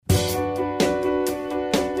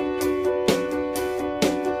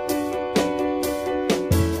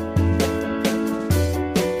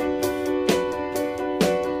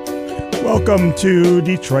Welcome to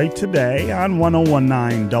Detroit Today on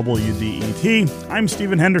 1019 WDET. I'm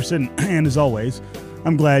Stephen Henderson, and as always,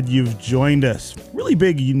 I'm glad you've joined us. Really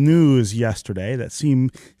big news yesterday that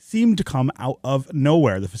seemed to come out of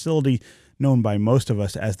nowhere. The facility known by most of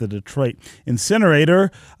us as the Detroit Incinerator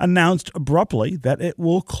announced abruptly that it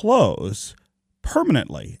will close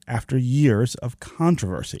permanently after years of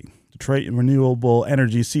controversy. Detroit Renewable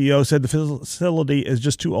Energy CEO said the facility is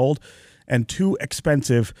just too old and too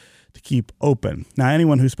expensive to keep open. Now,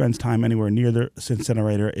 anyone who spends time anywhere near the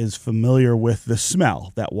incinerator is familiar with the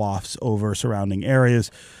smell that wafts over surrounding areas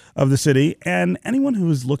of the city, and anyone who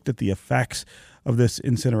has looked at the effects of this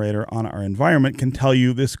incinerator on our environment can tell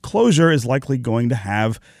you this closure is likely going to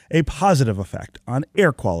have a positive effect on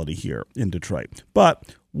air quality here in Detroit.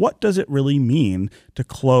 But what does it really mean to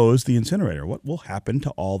close the incinerator? What will happen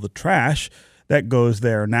to all the trash that goes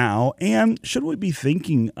there now? And should we be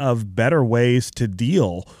thinking of better ways to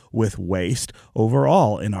deal with waste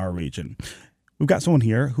overall in our region? We've got someone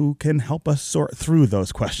here who can help us sort through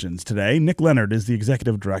those questions today. Nick Leonard is the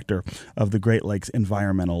executive director of the Great Lakes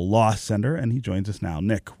Environmental Law Center, and he joins us now.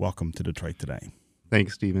 Nick, welcome to Detroit Today.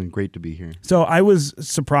 Thanks, Stephen. Great to be here. So I was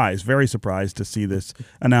surprised, very surprised to see this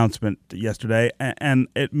announcement yesterday, and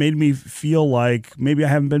it made me feel like maybe I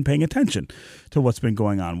haven't been paying attention to what's been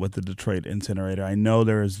going on with the Detroit incinerator. I know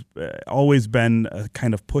there's always been a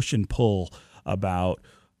kind of push and pull about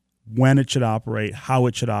when it should operate, how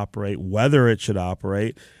it should operate, whether it should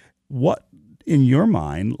operate. What, in your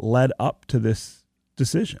mind, led up to this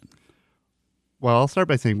decision? Well, I'll start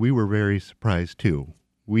by saying we were very surprised, too.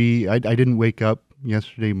 I didn't wake up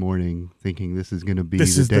yesterday morning thinking this is going to be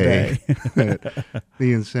the day that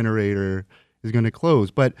the incinerator is going to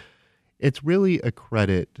close. But it's really a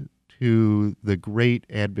credit to the great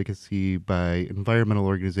advocacy by environmental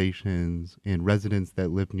organizations and residents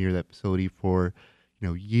that live near that facility for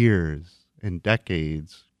years and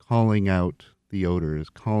decades, calling out the odors,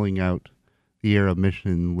 calling out the air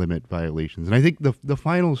emission limit violations. And I think the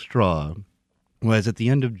final straw was at the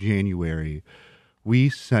end of January. We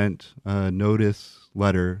sent a notice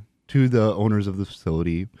letter to the owners of the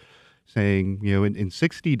facility saying, in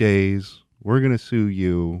 60 days, we're going to sue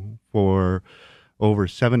you for over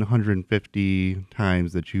 750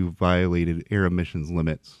 times that you violated air emissions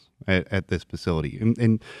limits at this facility.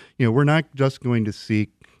 And we're not just going to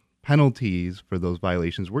seek penalties for those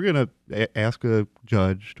violations. We're going to ask a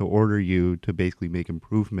judge to order you to basically make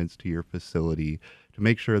improvements to your facility to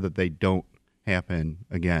make sure that they don't happen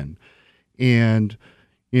again. And,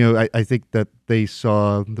 I think that they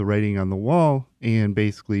saw the writing on the wall and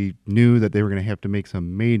basically knew that they were going to have to make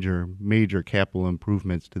some major, major capital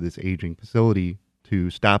improvements to this aging facility to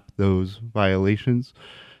stop those violations.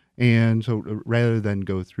 And so rather than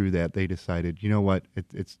go through that, they decided,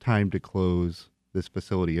 it's time to close this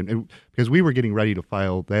facility. And because we were getting ready to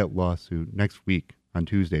file that lawsuit next week on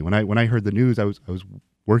Tuesday. When I heard the news, I was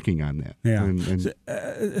working on that.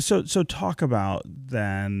 Yeah. So talk about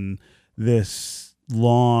then this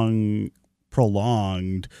long,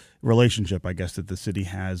 prolonged relationship, I guess, that the city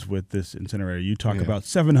has with this incinerator. You talk about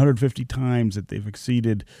 750 times that they've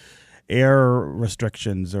exceeded air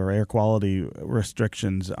restrictions or air quality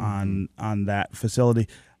restrictions on that facility.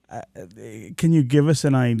 Can you give us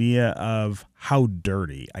an idea of how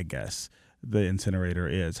dirty, I guess, the incinerator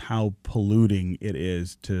is, how polluting it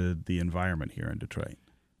is to the environment here in Detroit?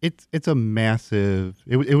 It's a massive,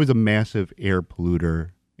 it was a massive air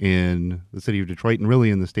polluter in the city of Detroit and really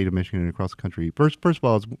in the state of Michigan and across the country. First of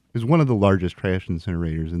all, it's one of the largest trash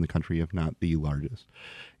incinerators in the country, if not the largest.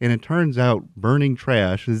 And it turns out burning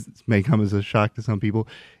trash, this may come as a shock to some people,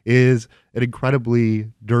 is an incredibly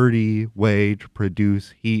dirty way to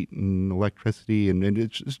produce heat and electricity, and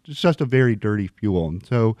it's just a very dirty fuel. And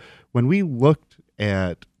so when we looked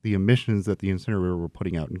at the emissions that the incinerator were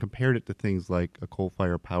putting out and compared it to things like a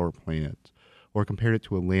coal-fired power plant or compared it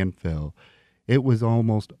to a landfill, it was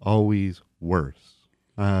almost always worse.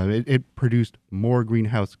 It produced more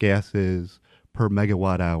greenhouse gases per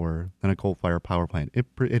megawatt hour than a coal-fired power plant.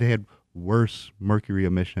 It had worse mercury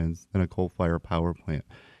emissions than a coal-fired power plant.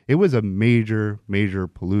 It was a major, major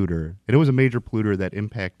polluter. And it was a major polluter that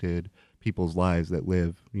impacted people's lives that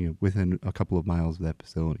live within a couple of miles of that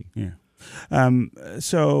facility. Yeah.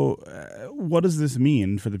 So what does this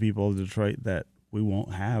mean for the people of Detroit that we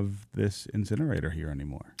won't have this incinerator here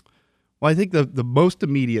anymore? Well, I think the most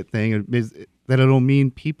immediate thing is that it'll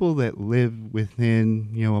mean people that live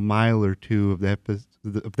within a mile or two of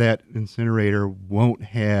that incinerator won't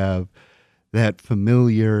have that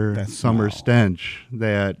familiar summer stench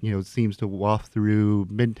that seems to waft through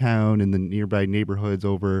Midtown and the nearby neighborhoods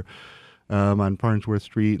over on Farnsworth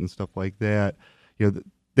Street and stuff like that.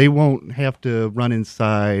 they won't have to run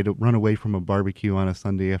inside, run away from a barbecue on a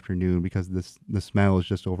Sunday afternoon because the smell is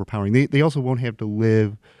just overpowering. They also won't have to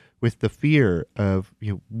live with the fear of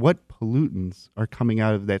what pollutants are coming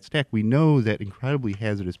out of that stack. We know that incredibly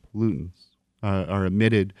hazardous pollutants are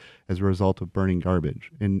emitted as a result of burning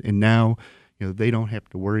garbage, and now they don't have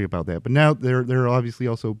to worry about that. But now there are obviously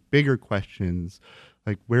also bigger questions,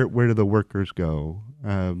 like where do the workers go?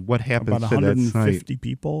 What happens about to that site? 150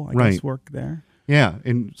 people, I guess, work there. Yeah,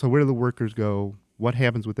 and so where do the workers go? What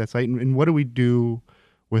happens with that site? And what do we do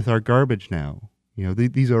with our garbage now?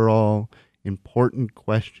 These are all important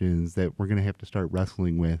questions that we're going to have to start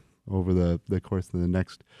wrestling with over the course of the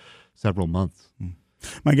next several months.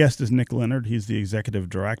 My guest is Nick Leonard. He's the executive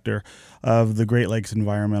director of the Great Lakes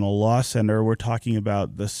Environmental Law Center. We're talking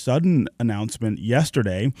about the sudden announcement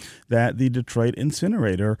yesterday that the Detroit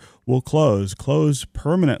Incinerator will close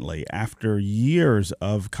permanently after years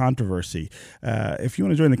of controversy. If you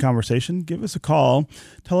want to join the conversation, give us a call.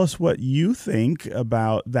 Tell us what you think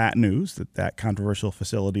about that news, that controversial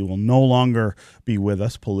facility will no longer be with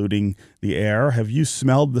us, polluting the air. Have you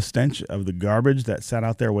smelled the stench of the garbage that sat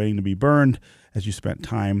out there waiting to be burned as you spent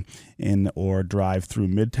time in or drive through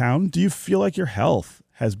Midtown? Do you feel like your health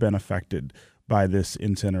has been affected by this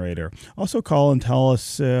incinerator? Also call and tell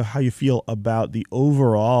us how you feel about the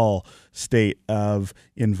overall state of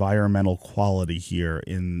environmental quality here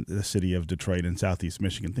in the city of Detroit and Southeast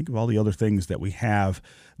Michigan. Think of all the other things that we have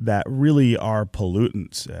that really are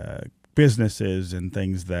pollutants, businesses and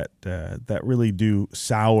things that really do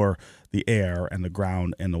sour the air and the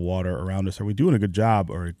ground and the water around us. Are we doing a good job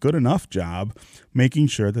or a good enough job making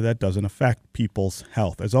sure that doesn't affect people's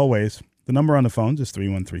health? As always, the number on the phones is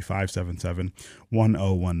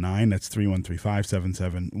 313-577-1019. That's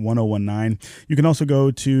 313-577-1019. You can also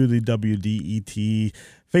go to the WDET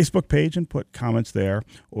Facebook page and put comments there.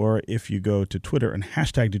 Or if you go to Twitter and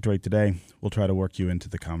hashtag Detroit Today, we'll try to work you into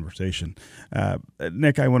the conversation.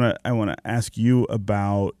 Nick, I want to ask you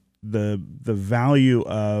about the value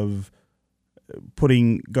of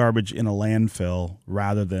putting garbage in a landfill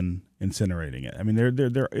rather than incinerating it. I mean,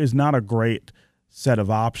 there is not a great set of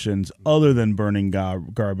options other than burning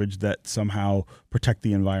garbage that somehow protect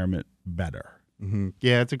the environment better. Mm-hmm.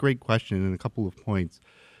 Yeah, it's a great question and a couple of points.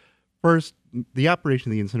 First, the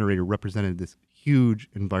operation of the incinerator represented this huge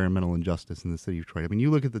environmental injustice in the city of Detroit. I mean,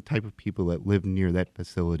 you look at the type of people that live near that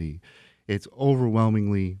facility. It's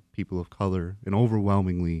overwhelmingly people of color and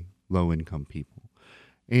overwhelmingly low-income people.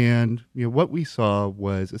 And what we saw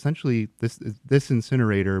was essentially this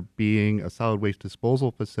incinerator being a solid waste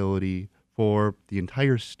disposal facility for the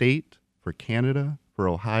entire state, for Canada, for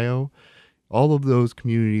Ohio. All of those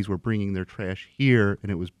communities were bringing their trash here, and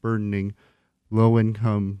it was burdening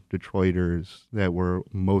low-income Detroiters that were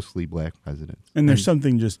mostly black residents. And there's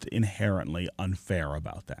something just inherently unfair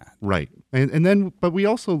about that. Right. And then, but we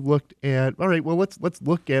also looked at, all right, well, let's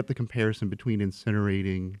look at the comparison between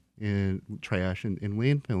incinerating and trash and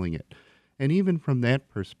landfilling it. And even from that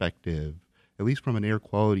perspective, at least from an air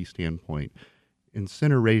quality standpoint,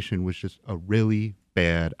 incineration was just a really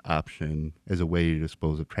bad option as a way to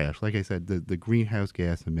dispose of trash. Like I said, the greenhouse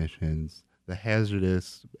gas emissions, the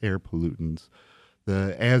hazardous air pollutants,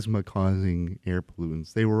 the asthma-causing air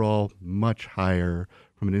pollutants, they were all much higher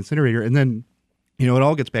from an incinerator. And then, it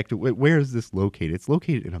all gets back to where is this located? It's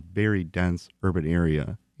located in a very dense urban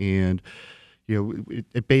area. And,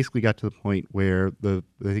 it basically got to the point where I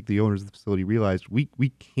think the owners of the facility realized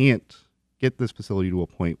we can't get this facility to a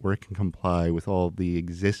point where it can comply with all the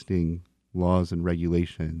existing laws and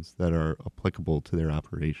regulations that are applicable to their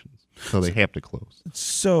operations. So they have to close.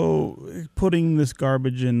 So putting this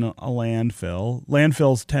garbage in a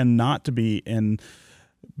landfills tend not to be in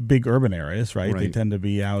big urban areas, right? They tend to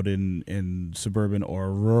be out in suburban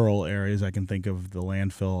or rural areas. I can think of the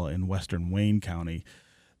landfill in western Wayne County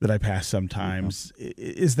that I pass sometimes. Yeah.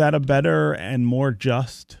 Is that a better and more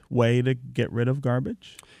just way to get rid of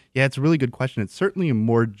garbage? Yeah, it's a really good question. It's certainly a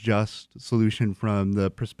more just solution from the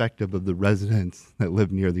perspective of the residents that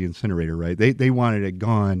live near the incinerator, right? They wanted it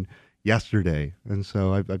gone yesterday. And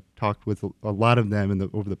so I've talked with a lot of them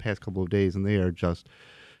over the past couple of days, and they are just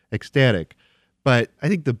ecstatic. But I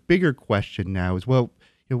think the bigger question now is, well,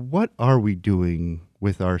 what are we doing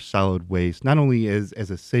with our solid waste, not only as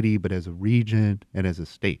a city, but as a region and as a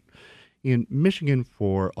state? In Michigan,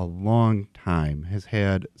 for a long time, has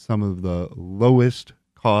had some of the lowest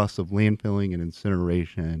costs of landfilling and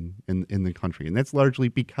incineration in the country. And that's largely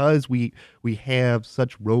because we have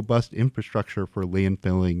such robust infrastructure for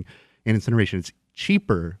landfilling and incineration. It's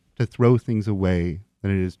cheaper to throw things away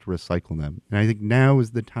than it is to recycle them. And I think now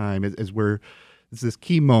is the time, it's this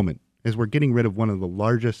key moment is we're getting rid of one of the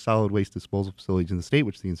largest solid waste disposal facilities in the state,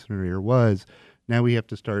 which the incinerator was. Now we have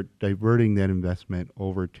to start diverting that investment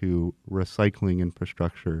over to recycling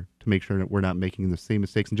infrastructure to make sure that we're not making the same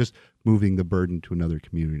mistakes and just moving the burden to another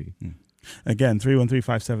community. Again,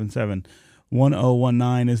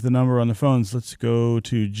 313-577-1019 is the number on the phones. Let's go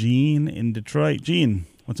to Gene in Detroit. Gene,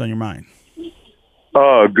 what's on your mind?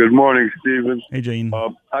 Good morning, Stephen. Hey, Gene.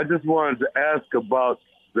 I just wanted to ask about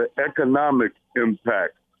the economic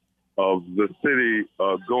impact of the city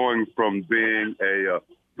going from being a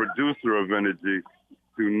producer of energy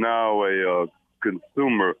to now a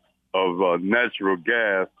consumer of natural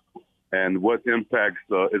gas, and what impacts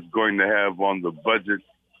it's going to have on the budget,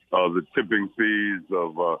 the tipping fees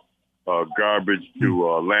of garbage to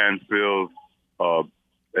landfills,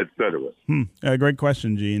 et cetera. Great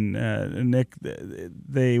question, Gene. Nick,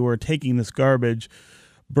 they were taking this garbage,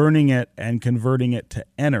 burning it, and converting it to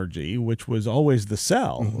energy, which was always the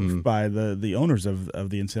sell by the owners of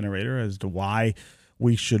the incinerator as to why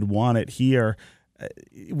we should want it here.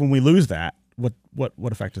 When we lose that, what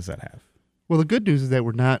effect does that have? Well, the good news is that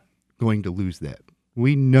we're not going to lose that.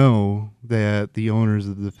 We know that the owners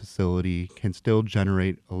of the facility can still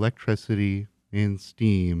generate electricity and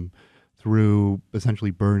steam through essentially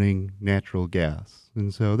burning natural gas.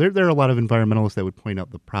 And so there are a lot of environmentalists that would point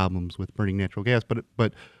out the problems with burning natural gas, but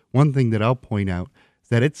one thing that I'll point out is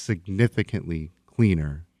that it's significantly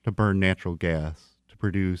cleaner to burn natural gas to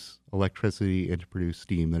produce electricity and to produce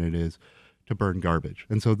steam than it is to burn garbage.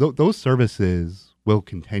 And so those services will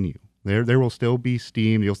continue. There will still be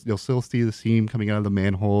steam. You'll still see the steam coming out of the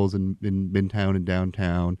manholes in Midtown and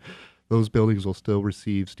downtown. Those buildings will still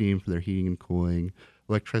receive steam for their heating and cooling.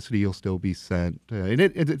 Electricity will still be sent. And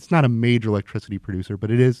it's not a major electricity producer, but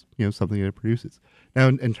it is something that it produces. Now,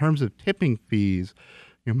 in terms of tipping fees,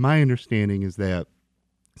 my understanding is that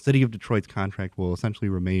the City of Detroit's contract will essentially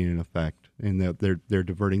remain in effect, and that they're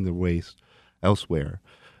diverting the waste elsewhere.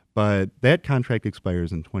 But that contract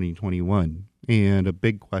expires in 2021, and a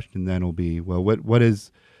big question then will be, well, what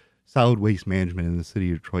does solid waste management in the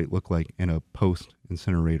City of Detroit look like in a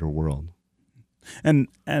post-incinerator world? And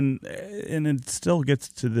it still gets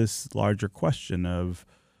to this larger question of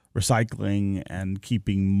recycling and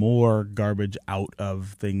keeping more garbage out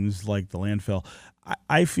of things like the landfill.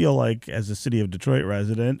 I feel like, as a City of Detroit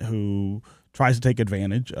resident who tries to take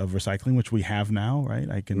advantage of recycling, which we have now, right?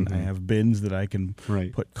 I have bins that I can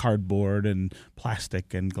put cardboard and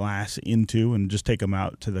plastic and glass into and just take them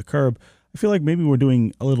out to the curb. I feel like maybe we're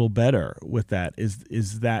doing a little better with that.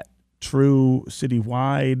 Is that true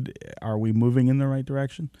citywide? Are we moving in the right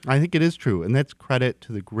direction? I think it is true, and that's credit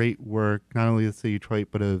to the great work, not only of the City of Detroit,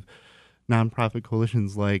 but of nonprofit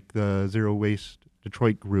coalitions like the Zero Waste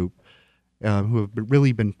Detroit Group, who have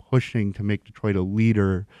really been pushing to make Detroit a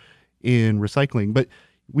leader in recycling. But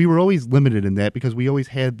we were always limited in that because we always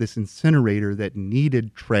had this incinerator that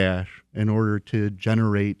needed trash in order to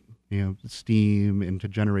generate steam and to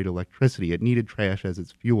generate electricity. It needed trash as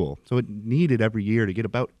its fuel. So it needed every year to get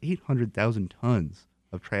about 800,000 tons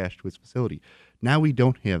of trash to its facility. Now we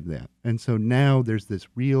don't have that. And so now there's this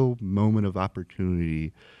real moment of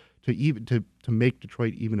opportunity to make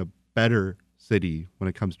Detroit even a better city when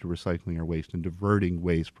it comes to recycling our waste and diverting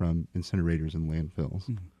waste from incinerators and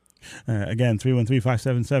landfills. Again,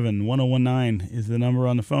 313-577-1019 is the number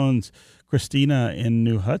on the phones. Christina in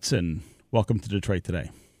New Hudson, welcome to Detroit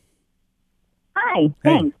Today. Hi,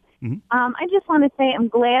 thanks. Hey. I just want to say I'm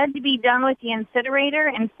glad to be done with the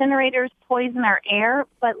incinerator. Incinerators poison our air,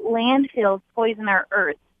 but landfills poison our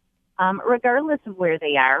earth. Regardless of where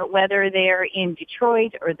they are, whether they're in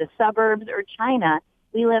Detroit or the suburbs or China,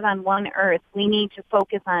 we live on one earth. We need to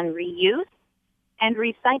focus on reuse and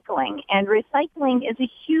recycling. And recycling is a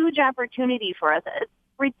huge opportunity for us. A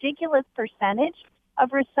ridiculous percentage of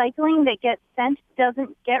recycling that gets sent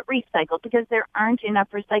doesn't get recycled because there aren't enough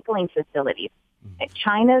recycling facilities.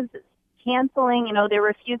 China's canceling, they're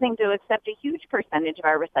refusing to accept a huge percentage of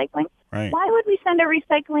our recycling. Right. Why would we send our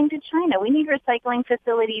recycling to China? We need recycling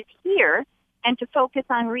facilities here and to focus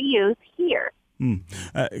on reuse here.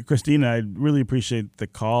 Christina, I really appreciate the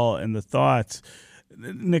call and the thoughts.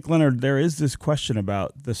 Nick, Leonard, there is this question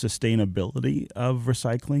about the sustainability of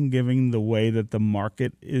recycling, given the way that the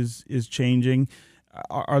market is changing.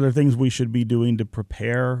 Are there things we should be doing to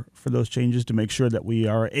prepare for those changes to make sure that we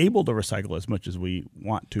are able to recycle as much as we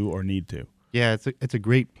want to or need to? Yeah, it's a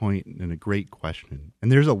great point and a great question. And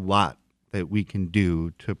there's a lot that we can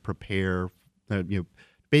do to prepare,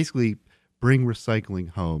 basically bring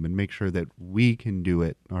recycling home and make sure that we can do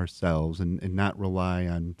it ourselves and not rely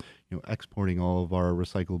on exporting all of our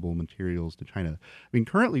recyclable materials to China. I mean,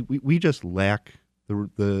 currently we just lack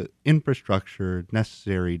the infrastructure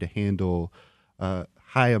necessary to handle a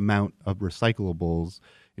high amount of recyclables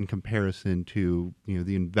in comparison to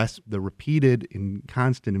the repeated and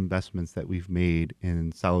constant investments that we've made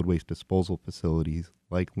in solid waste disposal facilities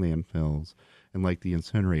like landfills and like the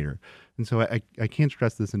incinerator. And so I can't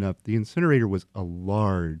stress this enough. The incinerator was a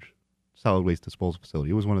large solid waste disposal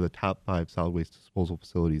facility. It was one of the top 5 solid waste disposal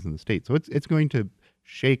facilities in the state. So it's going to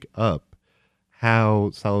shake up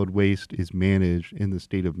how solid waste is managed in the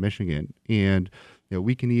state of Michigan. And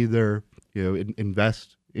we can either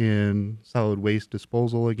invest in solid waste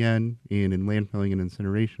disposal again and in landfilling and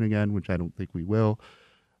incineration again, which I don't think we will,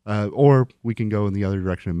 or we can go in the other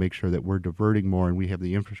direction and make sure that we're diverting more and we have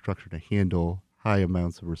the infrastructure to handle high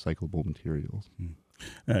amounts of recyclable materials.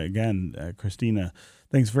 Again, Christina,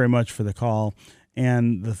 thanks very much for the call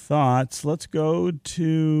and the thoughts. Let's go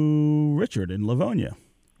to Richard in Livonia.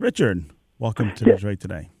 Richard, welcome to Detroit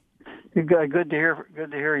Today. Good to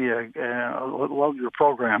hear you. Love your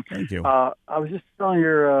program. Thank you. I was just telling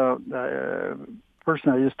your person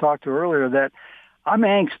I just talked to earlier that I'm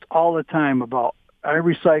angst all the time about. I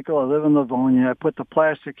recycle. I live in Livonia. I put the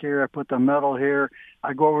plastic here. I put the metal here.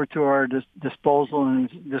 I go over to our disposal and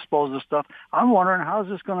dispose of stuff. I'm wondering how's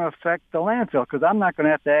this going to affect the landfill, because I'm not going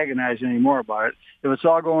to have to agonize anymore about it. If it's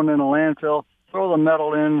all going in a landfill, throw the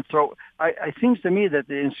metal in. It seems to me that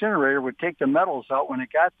the incinerator would take the metals out when it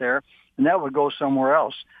got there, and that would go somewhere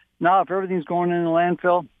else. Now, if everything's going in the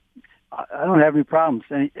landfill, I don't have any problems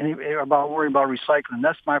about worrying about recycling.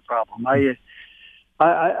 That's my problem. I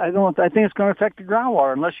think it's going to affect the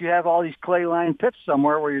groundwater unless you have all these clay-lined pits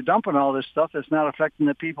somewhere where you're dumping all this stuff that's not affecting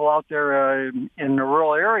the people out there in the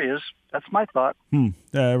rural areas. That's my thought.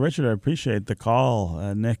 Richard, I appreciate the call.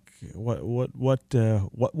 Nick, what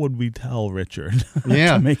would we tell Richard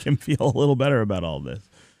to make him feel a little better about all this?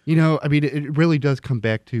 It really does come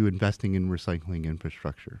back to investing in recycling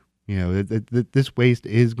infrastructure. This waste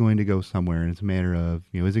is going to go somewhere, and it's a matter of,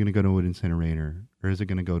 is it going to go to an incinerator, or is it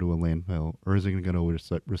going to go to a landfill, or is it going to go to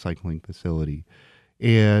a recycling facility?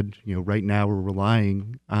 And, right now we're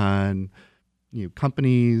relying on,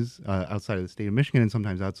 companies outside of the state of Michigan and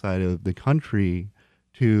sometimes outside of the country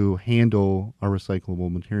to handle our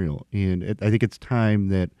recyclable material. And I think it's time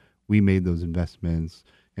that we made those investments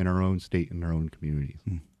in our own state and our own communities.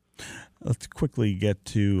 Let's quickly get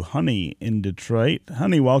to Honey in Detroit.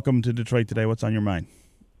 Honey, welcome to Detroit Today. What's on your mind?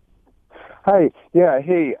 Hi. Yeah.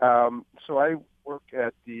 Hey. So I work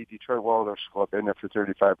at the Detroit Waldorf School. I've been there for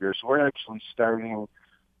 35 years. So we're actually starting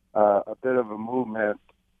a bit of a movement,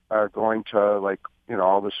 going to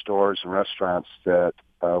all the stores and restaurants that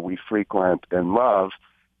we frequent and love,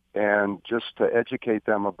 and just to educate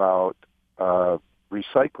them about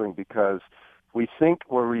recycling, because we think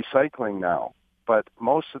we're recycling now. But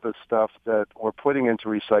most of the stuff that we're putting into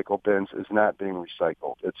recycle bins is not being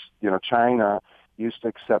recycled. It's, China used to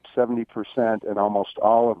accept 70% in almost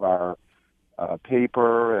all of our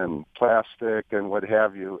paper and plastic and what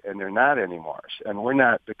have you, and they're not anymore. And we're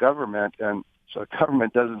not the government, and so the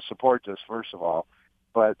government doesn't support this, first of all.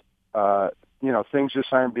 But, things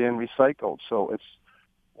just aren't being recycled. So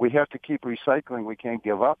we have to keep recycling. We can't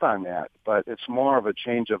give up on that, but it's more of a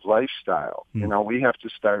change of lifestyle. We have to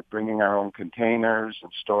start bringing our own containers,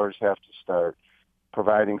 and stores have to start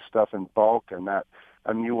providing stuff in bulk and not.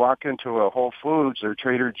 You walk into a Whole Foods or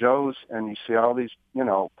Trader Joe's and you see all these,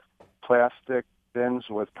 plastic bins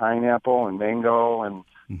with pineapple and mango and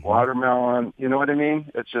watermelon. You know what I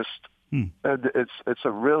mean? It's just, it's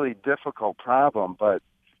a really difficult problem, but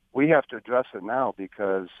we have to address it now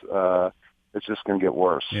because, it's just going to get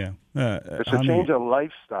worse. Yeah, it's a change of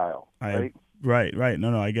lifestyle, right? Right.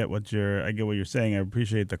 No, I get what you're saying. I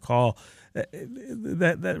appreciate the call.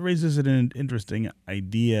 That raises an interesting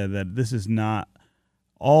idea that this is not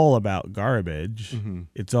all about garbage. Mm-hmm.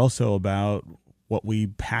 It's also about what we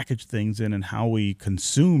package things in and how we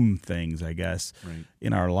consume things, I guess,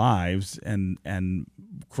 in our lives, and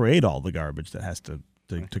create all the garbage that has to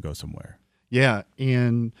go somewhere. Yeah,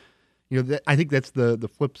 and I think that's the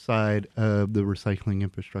flip side of the recycling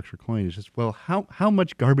infrastructure coin. Is just, how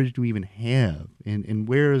much garbage do we even have, and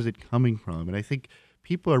where is it coming from? And I think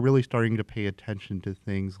people are really starting to pay attention to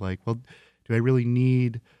things like, do I really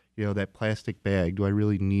need that plastic bag? Do I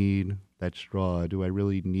really need that straw? Do I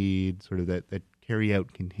really need sort of that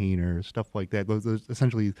carry-out container, stuff like that? Those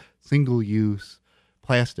essentially single-use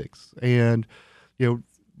plastics. And,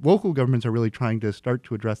 local governments are really trying to start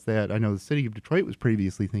to address that. I know the city of Detroit was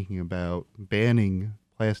previously thinking about banning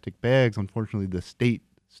plastic bags. Unfortunately, the state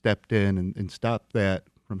stepped in and stopped that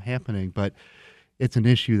from happening. But it's an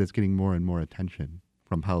issue that's getting more and more attention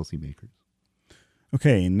from policymakers.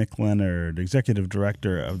 Okay, Nick Leonard, Executive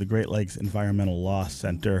Director of the Great Lakes Environmental Law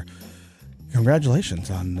Center. Congratulations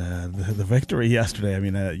on the victory yesterday. I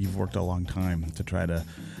mean, you've worked a long time to try to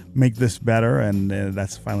make this better, and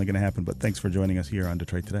that's finally going to happen. But thanks for joining us here on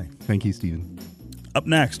Detroit Today. Thank you, Stephen. Up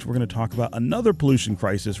next, we're going to talk about another pollution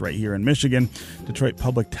crisis right here in Michigan. Detroit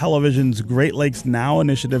Public Television's Great Lakes Now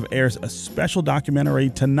initiative airs a special documentary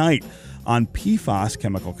tonight on PFAS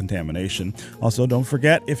chemical contamination. Also, don't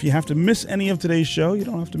forget, if you have to miss any of today's show, you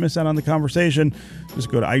don't have to miss out on the conversation. Just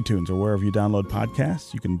go to iTunes or wherever you download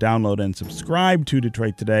podcasts. You can download and subscribe to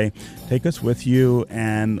Detroit Today. Take us with you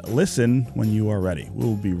and listen when you are ready.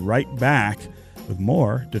 We'll be right back with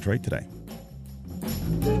more Detroit Today.